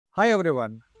Hi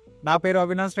everyone. నా పేరు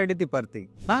అవినాష్ రెడ్డి తిపర్తి.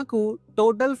 నాకు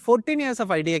total 14 years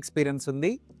of IT experience ఉంది.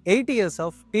 8 years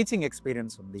of teaching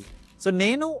experience ఉంది. సో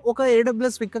నేను ఒక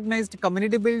AWS recognized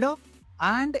community builder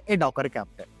and a Docker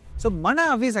captain. So మన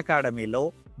Aviz Academyలో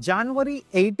January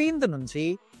 18th నుంచి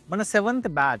మన 7th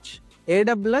batch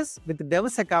AWS with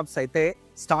DevSecOps అయితే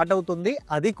స్టార్ట్ అవుతుంది,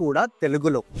 అది కూడా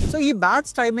తెలుగులో. సో ఈ బ్యాచ్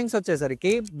టైమింగ్స్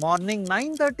వచ్చేసరికి మార్నింగ్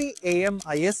 9:30 AM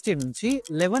IST నుంచి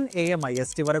 11 AM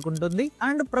IST వరకు ఉంటుంది.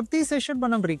 అండ్ ప్రతి సెషన్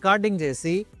మనం రికార్డింగ్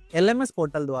చేసి LMS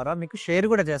పోర్టల్ ద్వారా మీకు షేర్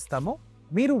కూడా చేస్తాము.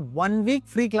 మీరు 1 week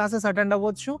ఫ్రీ క్లాసెస్ అటెండ్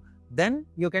అవ్వచ్చు. Then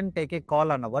you can take a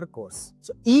call on hour course.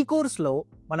 So ఈ కోర్స్లో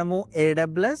మనము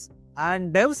AWS and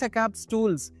DevSecOps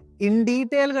tools in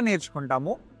డీటెయిల్గా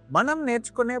నేర్చుకుంటాము. మనం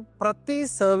నేర్చుకునే ప్రతి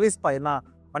సర్వీస్ పైన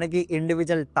మనకి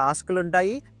ఇండివిజువల్ టాస్క్లు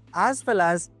ఉంటాయి, యాజ్ వెల్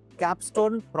యాజ్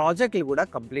క్యాప్స్టోన్ ప్రాజెక్టులు కూడా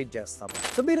కంప్లీట్ చేస్తాము.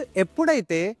 సో మీరు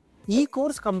ఎప్పుడైతే ఈ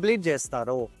కోర్స్ కంప్లీట్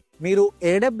చేస్తారో మీరు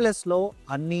AWSలో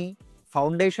అన్ని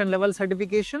foundation level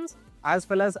certifications as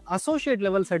well as associate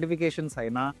level certifications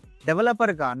అయినా,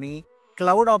 డెవలపర్ కానీ,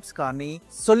 క్లౌడ్ ఆప్స్ కానీ,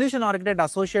 solution architect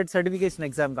associate certification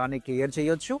exam కానీ క్లియర్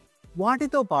చేయొచ్చు.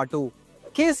 వాటితో పాటు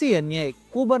KCNA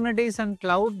Kubernetes and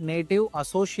cloud native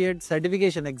associate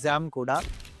certification exam కూడా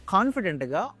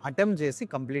కాన్ఫిడెంట్గా అటెంప్ట్ చేసి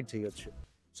కంప్లీట్ చేయొచ్చు.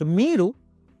 సో మీరు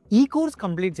ఈ కోర్స్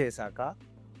కంప్లీట్ చేశాక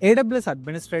AWS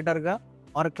అడ్మినిస్ట్రేటర్గా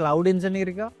ఆర్ క్లౌడ్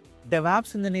ఇంజనీర్గా,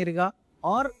 డెవాప్స్ ఇంజనీర్గా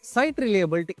ఆర్ సైట్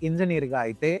రిలయబిలిటీ ఇంజనీర్గా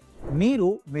అయితే మీరు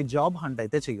మీ జాబ్ హంట్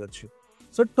అయితే చేయొచ్చు.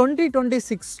 సో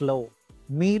 2026లో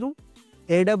మీరు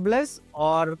AWS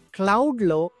ఆర్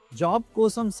క్లౌడ్లో జాబ్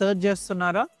కోసం సర్చ్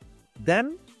చేస్తున్నారా?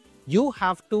 Then you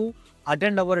have to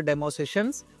attend our demo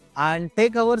sessions and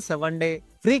take our 7-day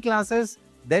free classes.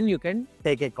 Then you can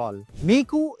take a call.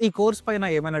 Meeku ee course paina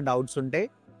emaina doubts unte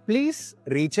please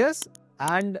reach us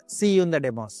and see you in the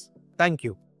demos. Thank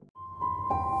you.